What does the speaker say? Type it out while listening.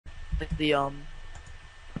like the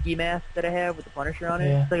ski mask that I have with the Punisher on it.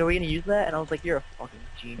 Yeah. It's like, are we gonna use that? And I was like, you're a fucking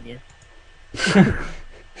genius.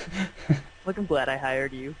 Like, I'm glad I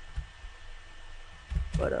hired you.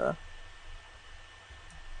 But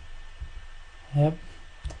Yep.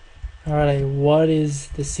 Alright, what is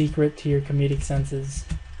the secret to your comedic senses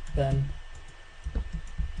then?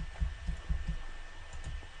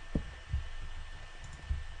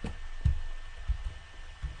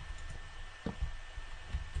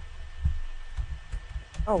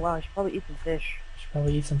 oh wow, I should probably eat some fish. Should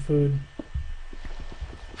probably eat some food.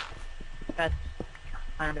 That's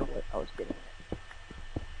kind of what I was getting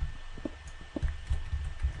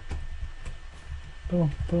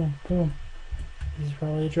Boom, boom, boom. This is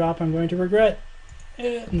probably a drop I'm going to regret.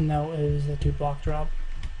 No, it was a 2-block drop.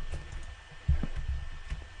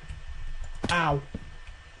 Ow!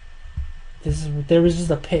 There was just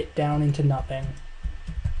a pit down into nothing.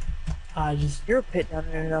 I just... You're a pit down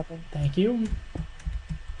there or nothing. Thank you.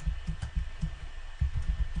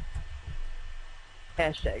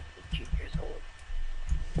 Hashtag 15 years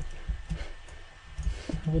old.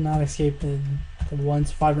 I will not escape the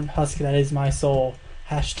once vibrant husk that is my soul.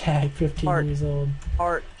 Hashtag 15 Heart. years old.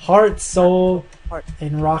 Heart. Heart, soul, Heart.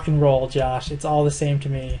 and rock and roll, Josh. It's all the same to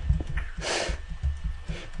me.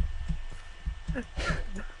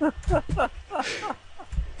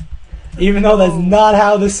 Even though that's not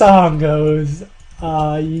how the song goes,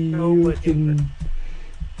 you can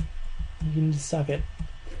just suck it.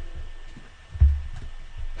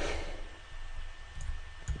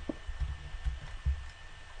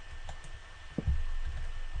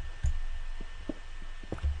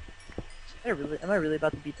 Am I really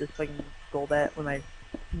about to beat this fucking Golbat when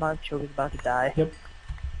my Choke is about to die? Yep.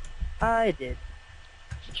 I did.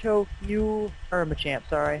 Choke, you or Machamp,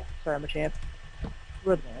 sorry. Sorry, Machamp.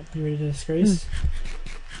 You're the man. You ready to disgrace?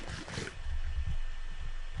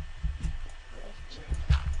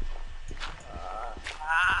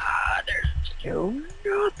 There's still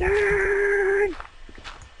nothing!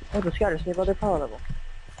 Oh, the scatters gave other power level.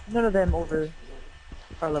 None of them over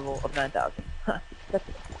our level of 9,000. Huh, that's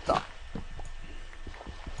soft.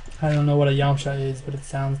 I don't know what a Yamcha is, but it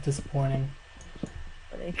sounds disappointing.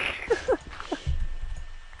 Funny.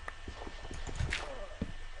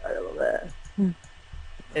 I love that.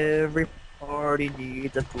 Every party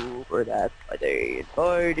needs a pooper, that's why they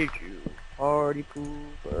invited you. Party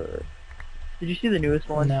pooper. Did you see the newest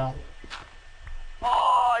one? No.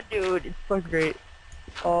 Oh, dude, it's so great.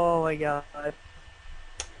 Oh my god.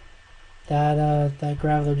 That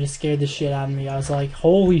Graveler just scared the shit out of me. I was like,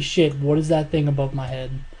 holy shit, what is that thing above my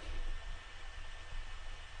head?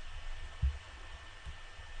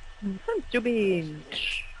 I'm doing.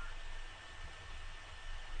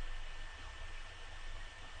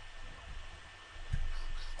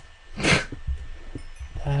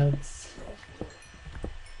 That's...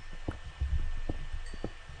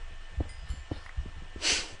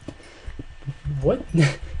 What?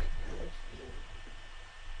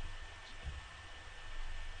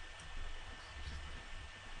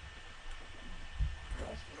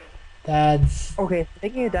 That's... Okay,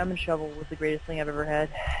 making a diamond shovel was the greatest thing I've ever had.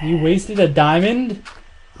 You wasted a diamond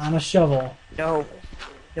on a shovel. No.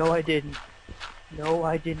 No, I didn't. No,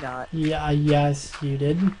 I did not. Yeah, yes, you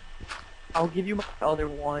did. I'll give you my other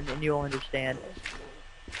one and you'll understand.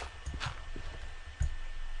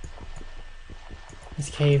 This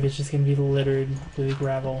cave is just gonna be littered with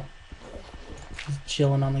gravel. Just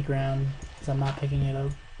chilling on the ground, because I'm not picking it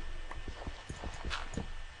up.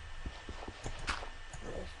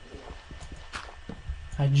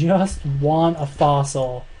 I just want a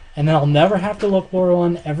fossil, and then I'll never have to look for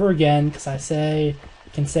one ever again, because I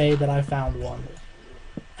can say that I found one.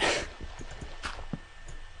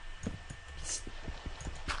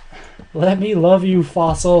 Let me love you,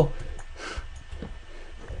 fossil.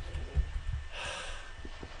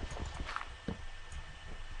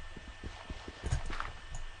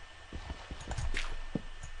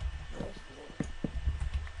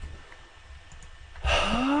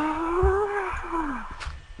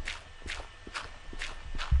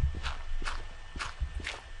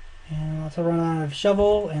 And let's run out of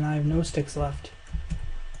shovel, and I have no sticks left.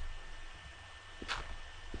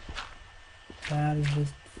 That is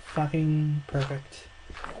just fucking perfect.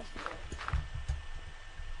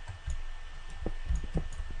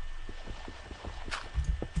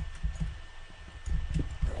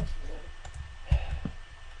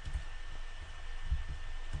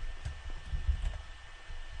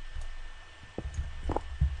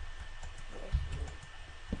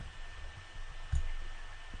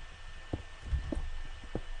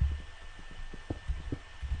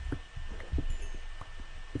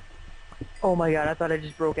 Oh my god, I thought I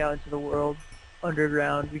just broke out into the world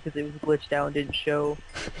underground because it was glitched out and didn't show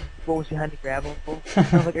what was behind the gravel. And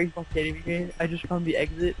I was like, are you fucking kidding me, man? I just found the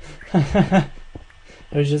exit.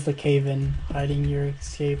 It was just a cave-in hiding your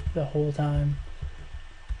escape the whole time.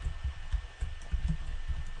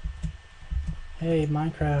 Hey,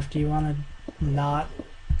 Minecraft, do you want to not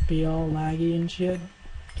be all laggy and shit?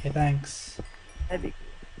 Okay, thanks. That'd be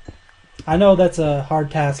I know that's a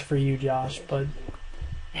hard task for you, Josh, but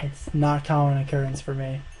it's not common occurrence for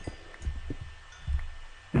me.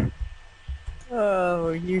 cool. Oh,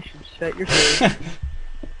 you should shut your face.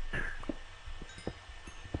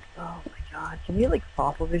 Oh my god, can we get like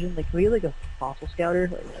fossil vision? Like, can we get like a fossil scouter?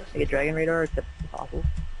 Like a dragon radar, except for fossils?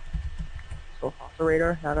 So a fossil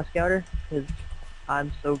radar, not a scouter? Because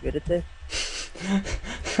I'm so good at this.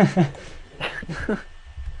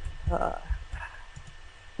 I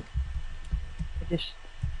just...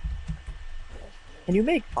 Can you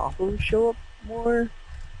make fossils show up more?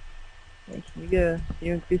 Like, can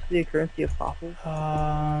you increase the occurrence of fossils?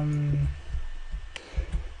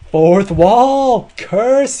 Fourth wall!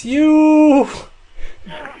 Curse you!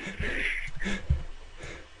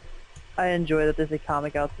 I enjoy that there's a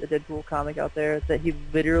Deadpool comic out there that he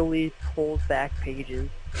literally pulls back pages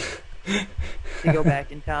to go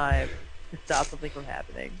back in time to stop something from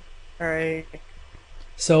happening. Alright?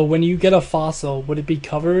 So when you get a fossil, would it be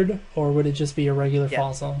covered or would it just be a regular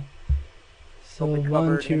fossil? So It'll be 1,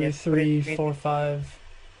 covered, and 2, you 3, put it- 4, 5,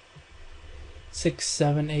 6,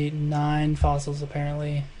 7, 8, 9 fossils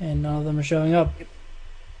apparently, and none of them are showing up.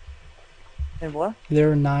 And what?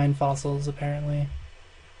 There are 9 fossils apparently.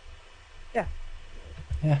 Yeah.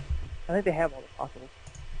 Yeah. I think they have all the fossils.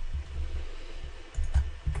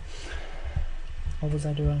 What was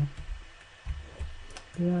I doing?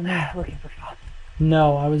 Do I know? Looking for fossils.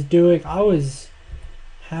 No, I was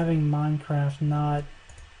having Minecraft not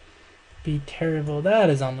be terrible.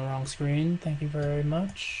 That is on the wrong screen. Thank you very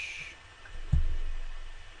much.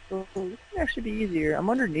 So this can actually be easier. I'm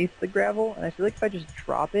underneath the gravel, and I feel like if I just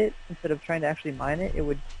drop it instead of trying to actually mine it, it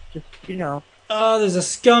would just, you know. Oh, there's a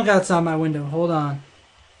skunk outside my window. Hold on.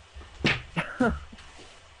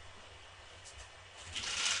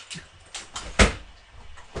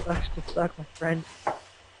 Sucks to suck, my friend.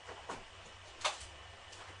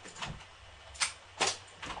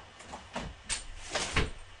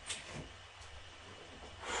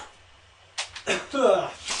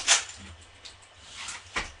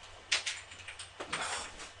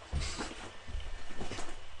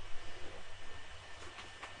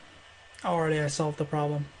 Already I solved the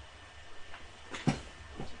problem.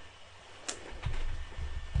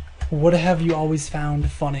 What have you always found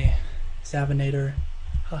funny? Savinator.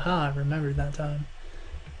 Haha, I remembered that time.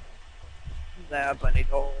 That bunny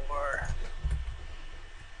door.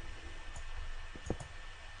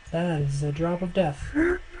 That is a drop of death.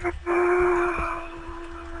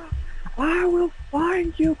 I will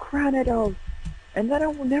find you, Cranidos, and then I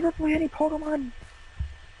will never play any Pokemon.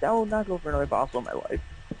 I will not go for another fossil in my life.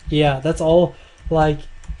 Yeah, that's all. Like,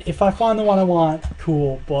 if I find the one I want,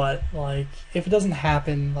 cool, but, like, if it doesn't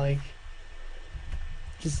happen, like,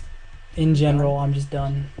 just in general, I'm just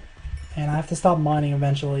done. And I have to stop mining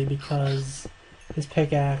eventually because this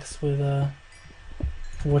pickaxe with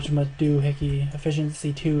whatchamadoohickey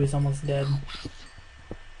efficiency 2 is almost dead.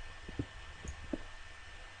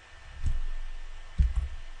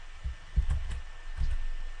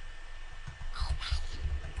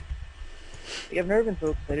 Like, I've never been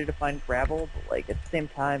so excited to find gravel, but like at the same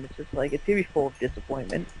time, it's just like it's gonna be full of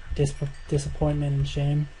disappointment. Disappointment and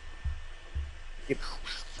shame. Yep.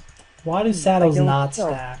 Why do saddles don't not know.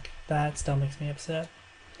 stack? That still makes me upset.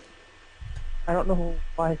 I don't know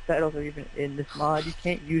why saddles are even in this mod. You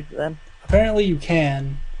can't use them. Apparently you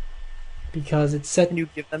can, because it's set. Can you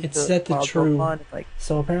give them It's to set to wild true. Pokemon? It's like,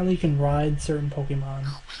 So apparently you can ride certain Pokemon.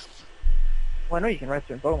 well, I know you can ride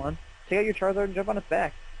certain Pokemon. Take out your Charizard and jump on its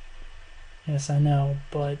back. Yes, I know,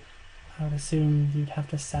 but I would assume you'd have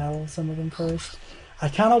to saddle some of them first. I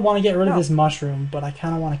kind of want to get rid of No. this mushroom, but I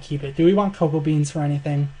kind of want to keep it. Do we want cocoa beans for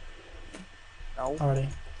anything? No. Alrighty.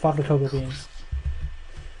 Fuck the cocoa beans.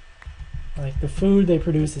 Like, the food they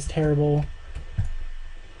produce is terrible.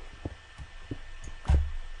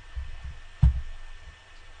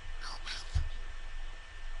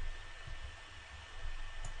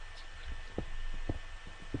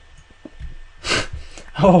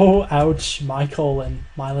 Oh, ouch, my colon.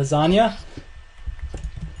 My lasagna?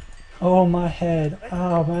 Oh, my head.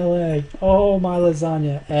 Oh, my leg. Oh, my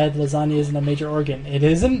lasagna. Ed, lasagna isn't a major organ. It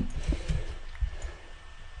isn't?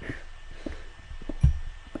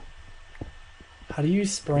 How do you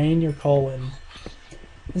sprain your colon?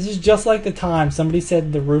 This is just like the time somebody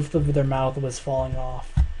said the roof of their mouth was falling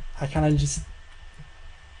off. I kind of just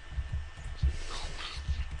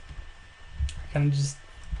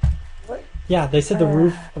What? yeah, they said the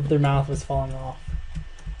roof of their mouth was falling off.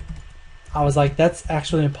 I was like, that's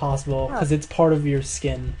actually impossible because it's part of your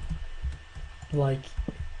skin. Like,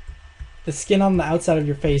 the skin on the outside of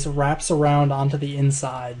your face wraps around onto the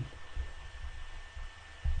inside.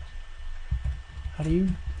 How do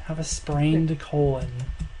you have a sprained colon?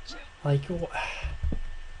 Like, do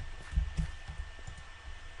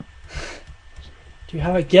you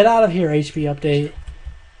have a get out of here HP update?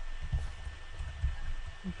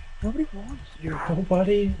 Nobody wants you.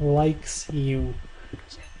 Nobody likes you.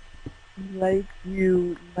 Like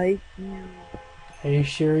you. Are you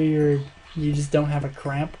sure you just don't have a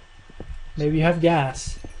cramp? Maybe you have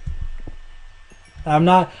gas. I'm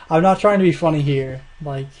not trying to be funny here.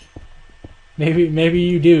 Like, maybe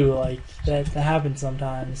you do. Like, that happens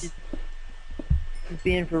sometimes. Just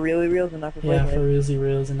being for really reals and not for play. Yeah, for realsy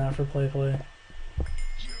reals and not for play.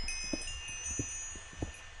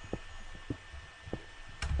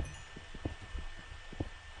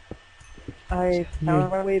 I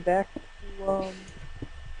found my way back to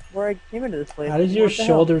where I came into this place. How did your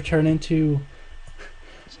shoulder turn into...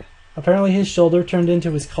 Apparently his shoulder turned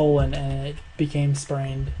into his colon and it became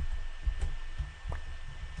sprained.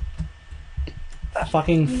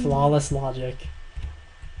 Fucking flawless logic.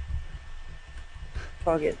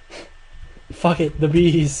 Fuck it. Fuck it, the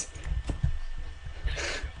bees.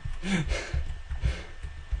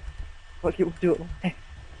 Fuck it, we'll do it.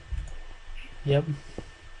 Yep.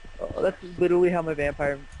 Oh, that's literally how my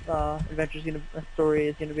vampire story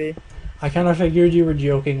is gonna be. I kind of figured you were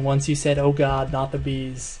joking once you said, "Oh God, not the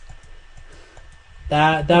bees."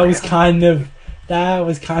 That was kind of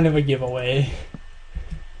a giveaway.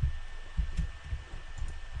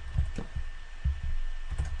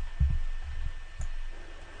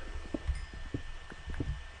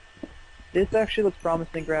 This actually looks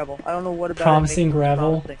promising gravel. I don't know what about promising it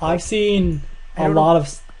gravel. promising. I've seen a lot of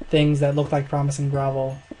things that look like promising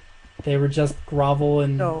gravel. They were just grovel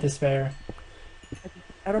and despair.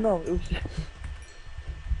 I don't know. It was just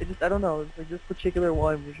I don't know. Like this particular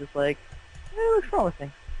one was just like, it looks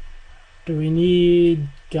promising. Do we need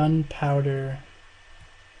gunpowder?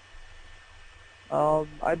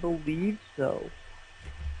 I believe so.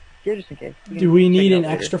 Yeah, just in case. Do we need an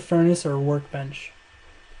extra furnace or a workbench?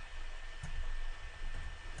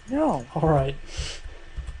 No. Alright.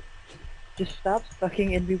 Just stop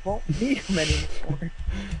sucking and we won't need them anymore.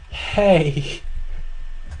 Hey.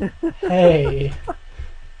 Hey.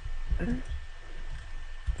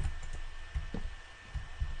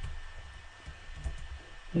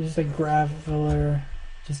 There's just a graveler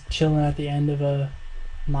just chilling at the end of a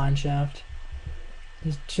mine shaft.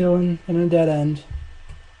 Just chilling in a dead end.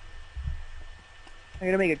 I'm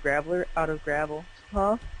gonna make a graveler out of gravel.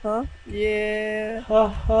 Huh? Yeah. Ha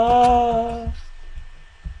ha.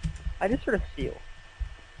 I just sort of feel.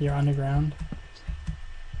 You're underground?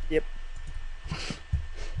 Yep.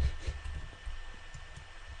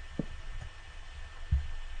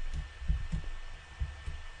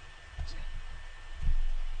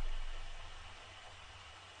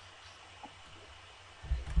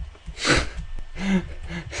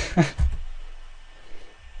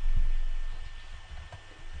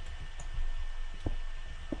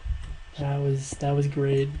 That was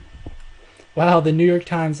great. Wow, the New York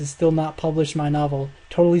Times has still not published my novel.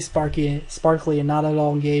 Totally sparkly and not at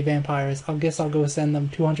all gay vampires. I guess I'll go send them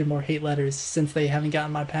 200 more hate letters since they haven't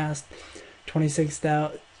gotten my past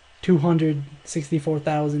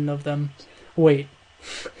 264,000 of them. Wait.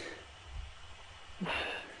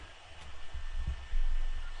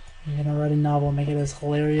 You're gonna write a novel, make it as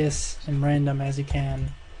hilarious and random as you can.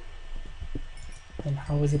 And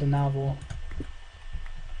how is it a novel?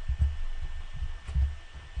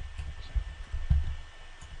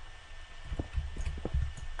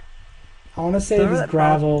 I want to say this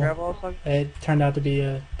gravel, it turned out to be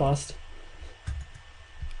a bust.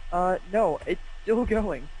 No, it's still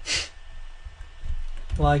going.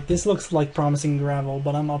 Like, this looks like promising gravel,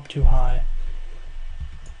 but I'm up too high.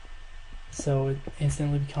 So it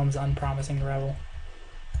instantly becomes unpromising gravel.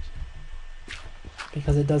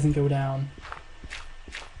 Because it doesn't go down.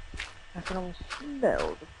 I can almost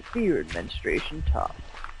smell the beard menstruation top.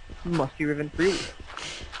 Must be riven freely.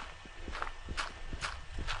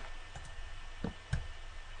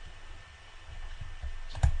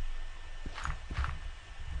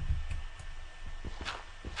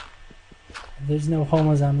 There's no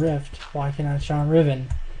homos on Rift. Why can't I on Riven?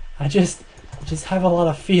 I just have a lot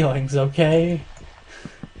of feelings, okay?